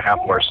close to half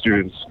of our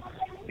students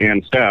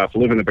and staff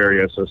live in the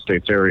Berryessa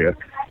Estates area.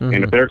 Mm-hmm.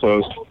 And if they're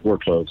closed, we're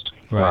closed.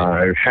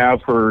 Right. I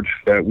have heard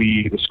that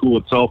the school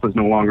itself is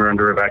no longer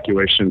under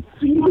evacuation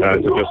just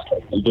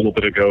a little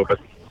bit ago, but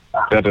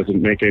that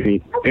doesn't make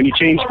any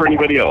change for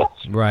anybody else.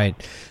 Right.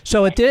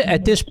 So at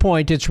this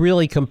point, it's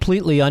really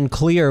completely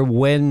unclear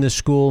when the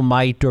school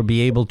might or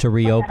be able to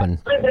reopen.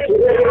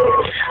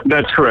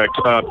 That's correct.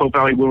 Pope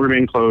Valley will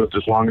remain closed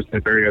as long as the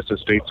Berryessa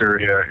Estates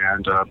area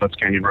and Butts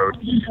Canyon Road,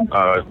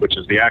 which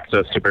is the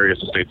access to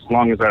Berryessa Estates, as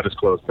long as that is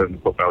closed, then the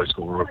Pope Valley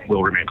School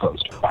will remain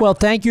closed. Well,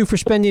 thank you for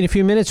spending a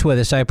few minutes with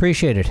us. I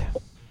appreciate it.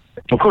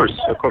 Of course.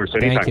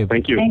 Anytime.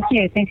 Thank you. Thank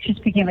you. Thanks for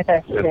speaking with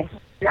us today.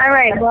 All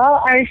right.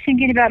 Well, I was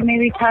thinking about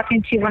maybe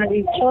talking to one of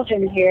these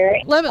children here.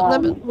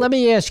 Let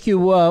me ask you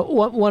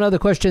one other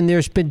question.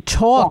 There's been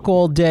talk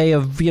all day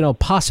of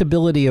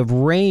possibility of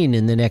rain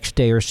in the next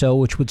day or so,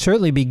 which would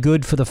certainly be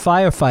good for the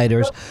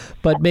firefighters,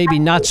 but maybe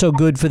not so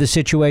good for the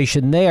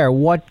situation there.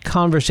 What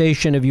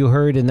conversation have you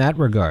heard in that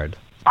regard?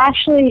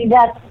 Actually,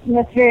 that's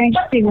very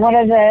interesting. One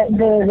of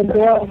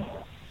the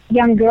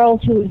young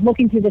girls who was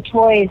looking through the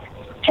toys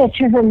said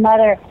to her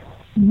mother,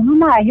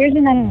 "Mama, here's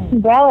an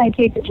umbrella in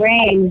case it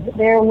rains."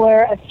 There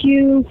were a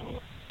few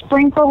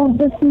sprinkles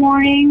this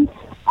morning.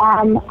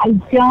 I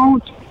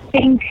don't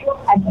think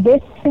at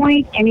this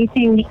point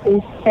anything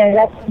is set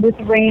up with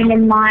rain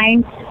in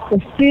mind. The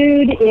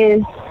food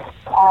is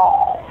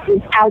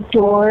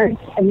outdoors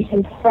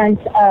in front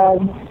of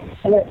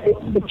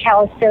the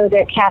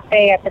Calistoga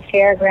Cafe at the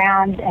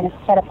fairgrounds, and it's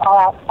set up all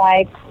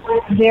outside.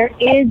 There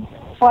is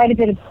quite a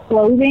bit of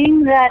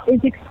clothing that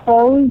is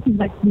exposed,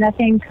 but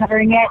nothing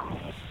covering it.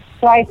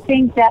 So I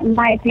think that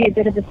might be a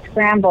bit of a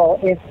scramble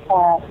if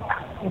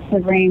the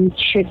rain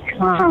should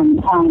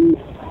come.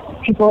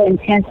 People in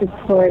transit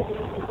court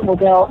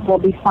will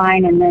be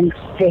fine, and then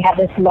they have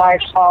this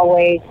large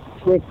hallway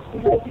with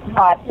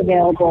spots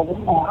available.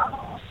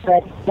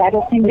 But I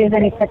don't think there's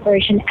any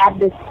preparation at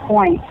this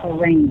point for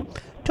rain.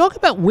 Talk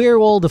about where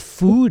all the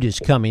food is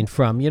coming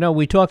from. You know,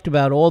 we talked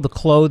about all the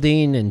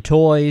clothing and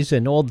toys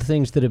and all the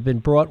things that have been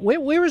brought.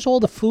 Where is all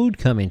the food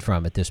coming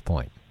from at this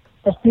point?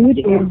 The food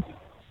is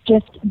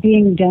just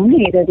being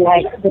donated,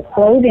 like the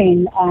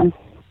clothing.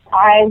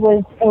 I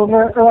was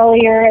over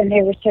earlier, and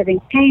they were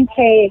serving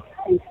pancakes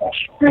and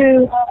fresh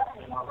fruit.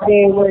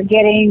 They were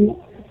getting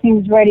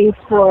things ready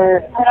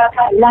for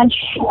lunch.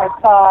 I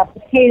saw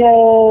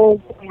potatoes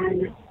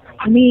and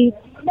meat,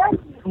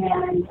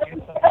 and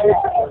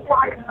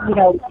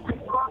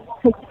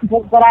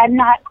but I'm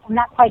not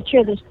quite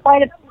sure. There's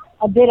quite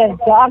a bit of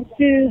dog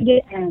food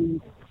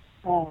and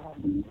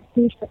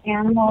food for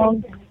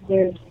animals.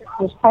 There's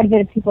quite a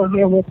bit of people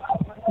here with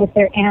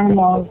their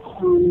animals,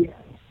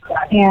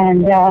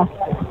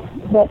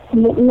 but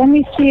let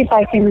me see if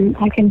I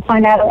can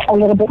find out a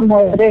little bit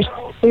more. There's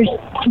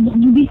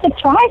you'd be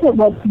surprised at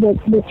what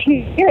the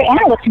here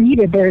animals are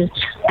needed. There's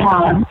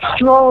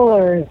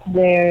strollers,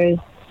 there's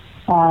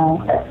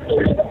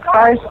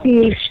car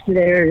seats,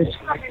 there's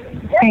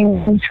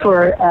things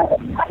for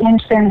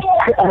infants,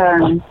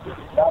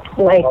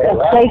 like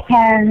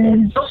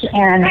playpens,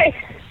 and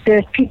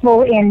there's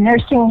people in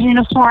nursing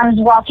uniforms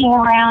walking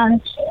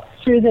around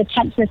through the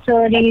tent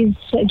facilities,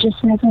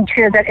 just making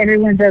sure that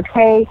everyone's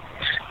okay.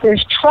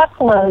 There's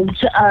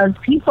truckloads of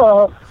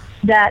people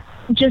that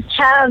just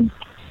have,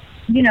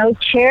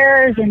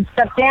 chairs and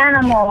stuffed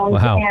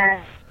animals. Wow.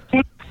 And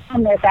things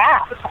on their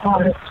back.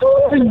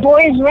 There's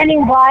boys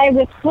running by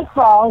with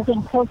footballs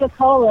and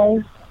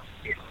Coca-Colas.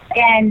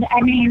 And,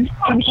 I mean,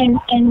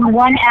 in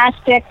one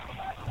aspect,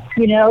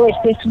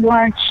 if this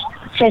weren't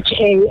such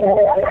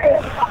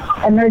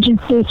a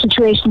emergency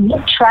situation,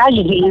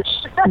 tragedy,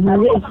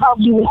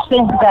 you would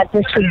think that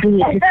this would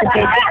be a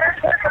big,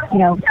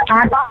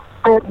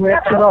 concert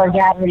where people are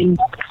gathering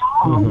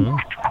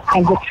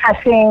and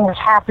discussing what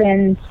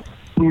happened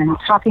and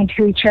talking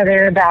to each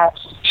other about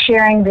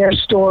sharing their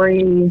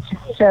stories.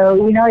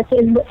 So,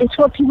 it's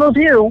what people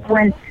do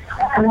when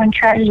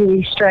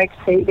tragedy strikes.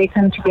 They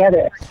come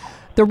together.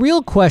 The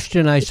real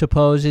question, I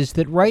suppose, is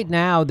that right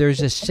now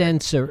there's a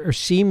sense, or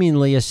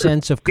seemingly a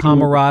sense of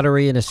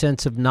camaraderie and a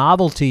sense of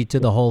novelty to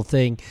the whole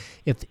thing.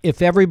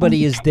 If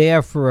everybody is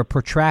there for a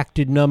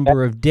protracted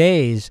number of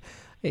days,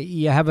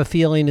 you have a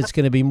feeling it's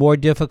going to be more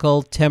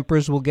difficult.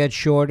 Tempers will get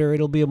shorter.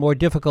 It'll be a more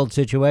difficult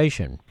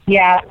situation.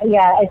 Yeah.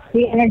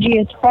 The energy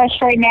is fresh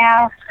right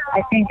now.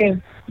 I think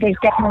there's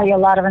definitely a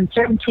lot of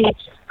uncertainty,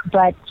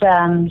 but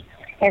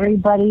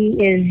everybody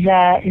is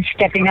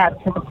stepping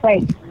up to the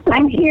plate.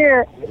 I'm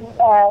here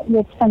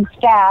with some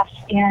staff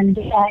and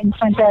in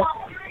front of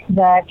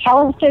the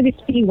Calistoga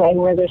Speedway,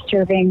 where they're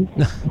serving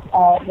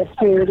the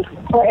food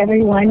for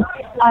everyone.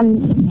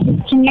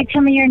 Can you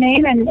tell me your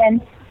name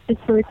and just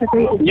really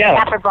quickly? Yeah.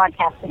 Napa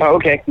Broadcasting. Oh,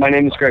 okay. My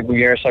name is Greg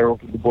Bugaris. I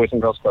work with the Boys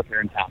and Girls Club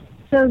here in town.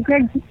 So,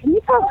 Greg, can you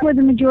tell us where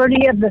the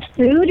majority of the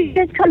food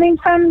is coming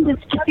from?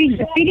 It's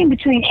feeding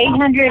between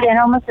 800 and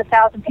almost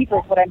 1,000 people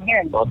is what I'm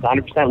hearing. Well, it's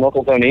 100%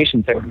 local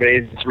donations.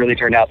 Everybody's really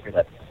turned out for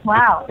that.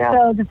 Wow. Yeah.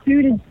 So the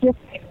food is just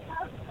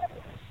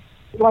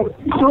like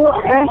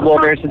Well,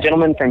 there's a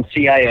gentleman from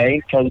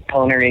CIA,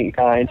 Culinary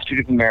Institute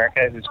of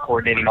America, who's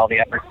coordinating all the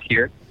efforts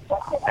here.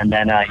 And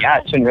then,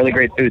 it's been really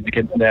great food.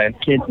 The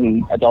kids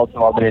and adults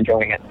have all been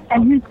enjoying it.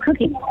 And who's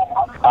cooking?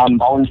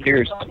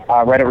 Volunteers.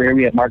 Right over here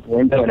we have Mark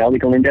Galindo and Ellie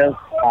Galindo,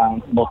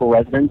 local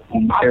residents,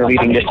 and they're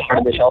leading this part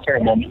of the shelter.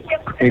 And then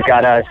we've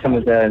got some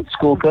of the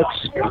school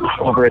cooks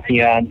over at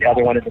the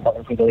other one at the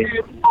Butler Pavilion.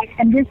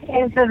 And this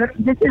is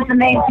the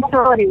main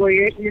facility where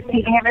you're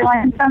feeding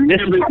everyone from?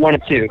 This is one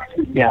of two,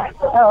 yeah.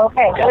 Oh,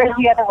 okay. Where's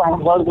the other one?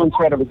 The other one's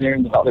right over there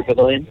in the Butler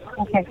Pavilion.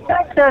 Okay.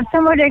 So if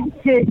someone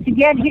to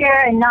get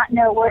here and not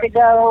know where to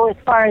go as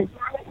far as,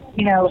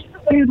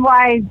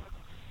 food-wise,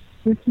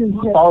 this is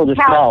the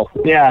smell.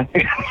 Yeah.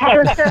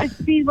 Calistoga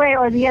Speedway,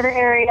 or the other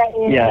area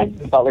is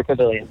the Butler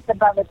Pavilion. The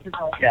Butler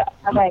Pavilion. Yeah.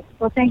 All right.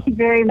 Well, thank you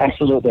very much.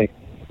 Absolutely.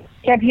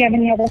 Jeff, do you have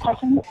any other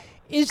questions?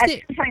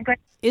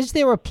 Is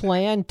there a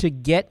plan to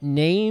get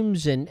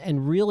names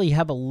and really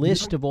have a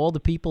list of all the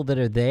people that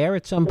are there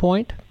at some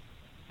point?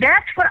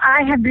 That's what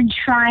I have been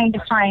trying to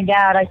find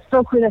out. I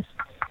spoke with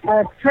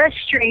a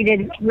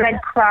frustrated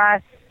Red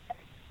Cross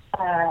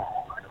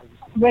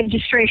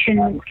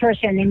registration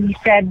person, and he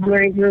said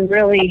we're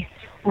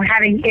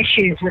having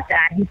issues with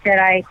that. He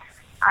said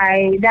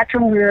that's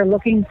when we were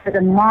looking for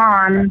the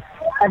mom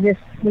of this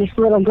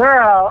little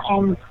girl,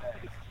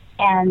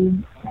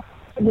 and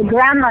the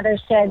grandmother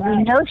said,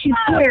 we know she's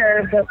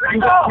here, but we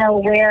don't know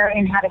where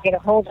and how to get a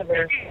hold of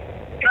her.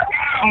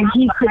 And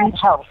he couldn't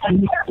help.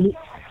 And he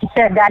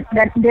said that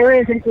there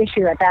is an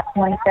issue at that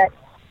point, that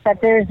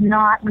there's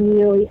not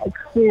really a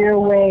clear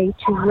way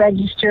to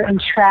register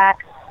and track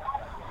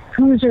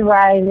who's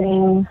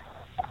arriving,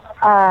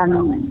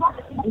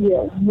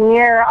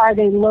 where are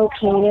they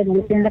located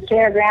within the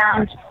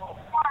fairgrounds.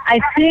 I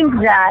think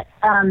that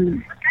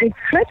it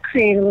could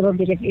create a little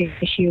bit of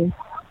issue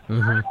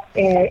in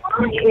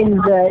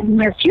the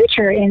near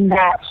future, in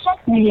that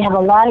you have a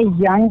lot of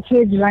young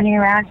kids running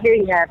around here.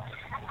 You have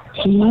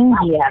teens,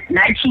 you have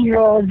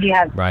 19-year-olds, you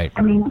have. Right.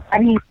 I mean,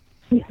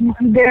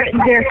 there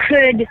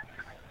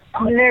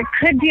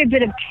could be a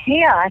bit of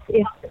chaos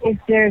if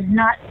there's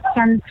not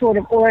some sort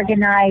of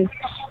organized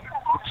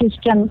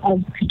system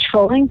of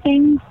controlling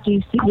things. Do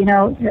you see?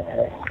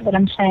 What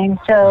I'm saying?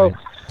 So,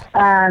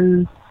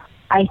 right.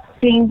 I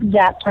think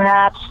that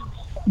perhaps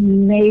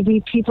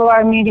maybe people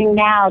are meeting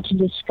now to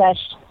discuss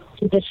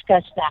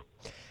that.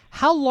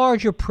 How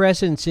large a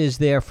presence is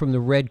there from the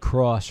Red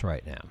Cross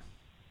right now?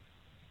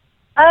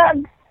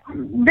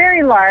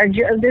 Very large.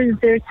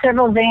 There's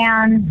several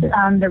vans.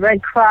 The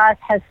Red Cross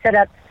has set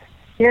up.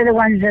 They're the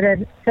ones that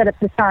have set up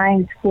the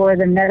signs for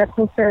the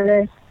medical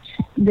service.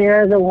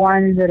 They're the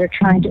ones that are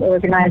trying to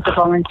organize the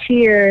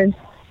volunteers.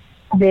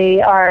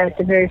 They are at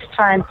the very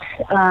front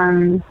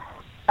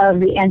of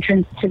the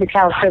entrance to the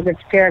Calistoga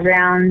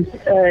Fairgrounds,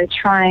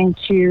 trying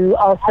to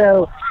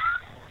also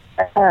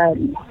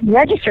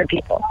register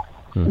people.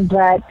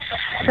 But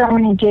so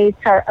many gates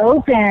are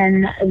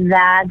open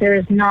that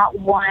there's not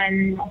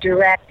one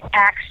direct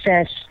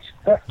access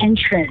or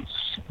entrance.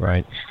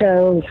 Right.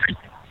 So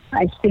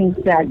I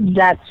think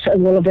that's a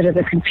little bit of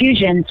the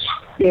confusion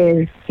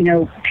is,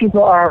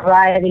 people are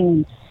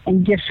arriving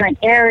in different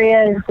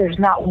areas. There's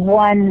not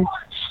one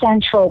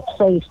central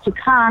place to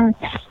come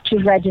to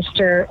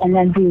register and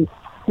then be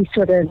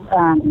sort of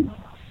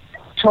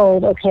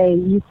told, okay,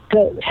 you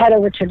go head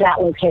over to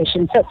that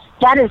location. So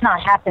that is not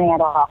happening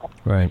at all.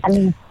 Right. I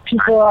mean,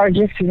 people are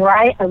just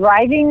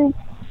arriving,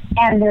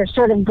 and they're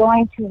sort of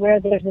going to where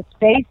there's a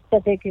space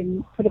that they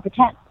can put up a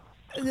tent.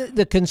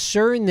 The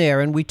concern there,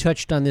 and we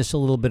touched on this a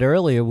little bit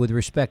earlier with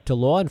respect to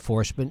law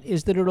enforcement,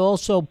 is that it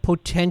also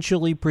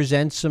potentially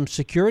presents some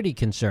security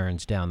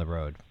concerns down the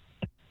road.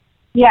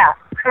 Yeah,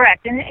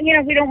 correct. And,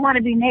 we don't want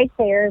to be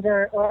naysayers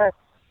or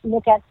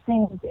look at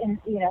things in,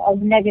 a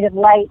negative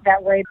light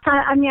that way.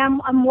 I mean,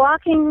 I'm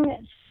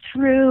walking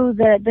through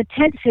the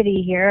tent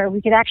city here.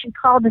 We could actually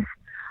call this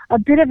a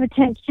bit of a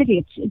tent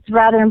city. It's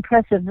rather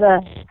impressive.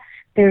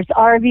 There's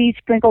RVs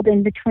sprinkled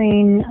in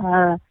between,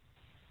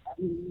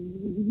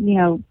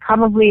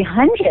 probably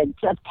hundreds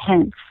of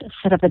tents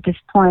set up at this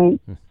point,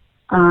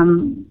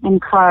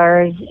 and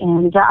cars.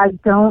 And I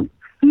don't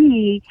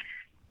see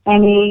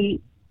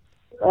any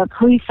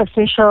police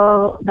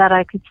official that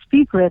I could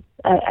speak with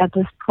at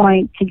this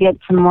point to get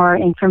some more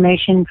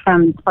information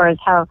from as far as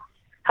how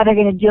they're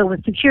going to deal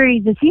with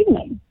security this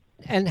evening.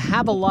 And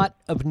have a lot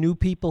of new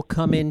people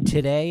come in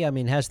today? I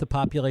mean, has the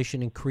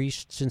population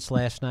increased since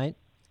last night?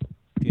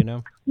 Do you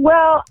know?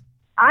 Well,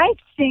 I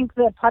think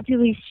the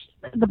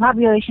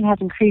population has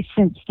increased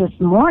since this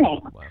morning.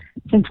 Wow.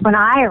 Since when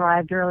I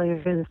arrived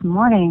earlier this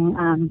morning,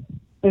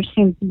 there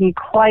seems to be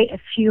quite a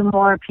few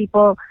more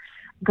people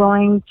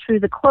going through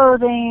the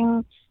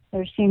clothing.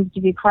 There seems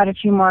to be quite a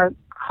few more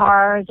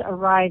cars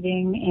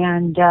arriving,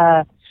 and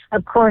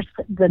of course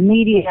the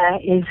media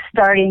is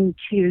starting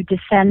to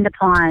descend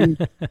upon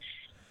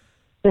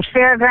the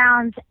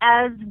fairgrounds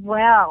as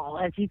well,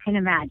 as you can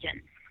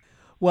imagine.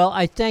 Well,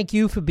 I thank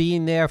you for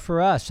being there for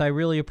us. I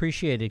really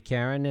appreciate it,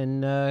 Karen,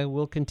 and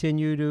we'll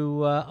continue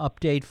to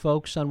update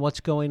folks on what's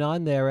going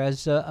on there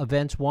as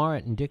events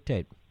warrant and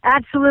dictate.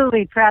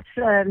 Absolutely. Perhaps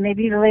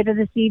maybe later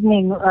this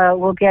evening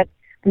we'll get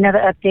another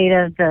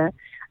update of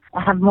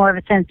I'll have more of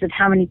a sense of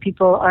how many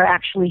people are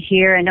actually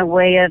here, and a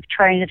way of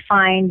trying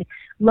to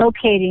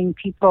locating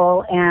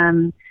people,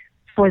 and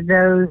for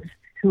those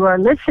who are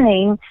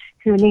listening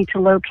who need to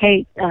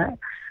locate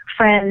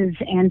friends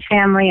and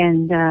family,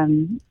 and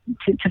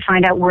to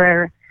find out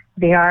where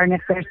they are and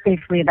if they're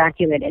safely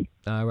evacuated.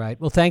 All right.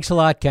 Well, thanks a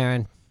lot,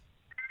 Karen.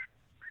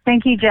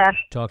 Thank you, Jeff.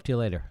 Talk to you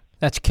later.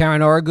 That's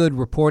Karen Orgood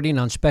reporting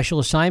on special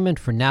assignment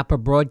for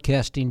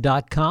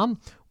NapaBroadcasting.com.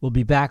 We'll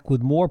be back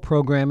with more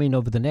programming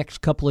over the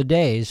next couple of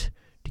days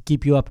to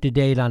keep you up to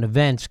date on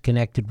events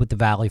connected with the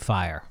Valley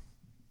Fire.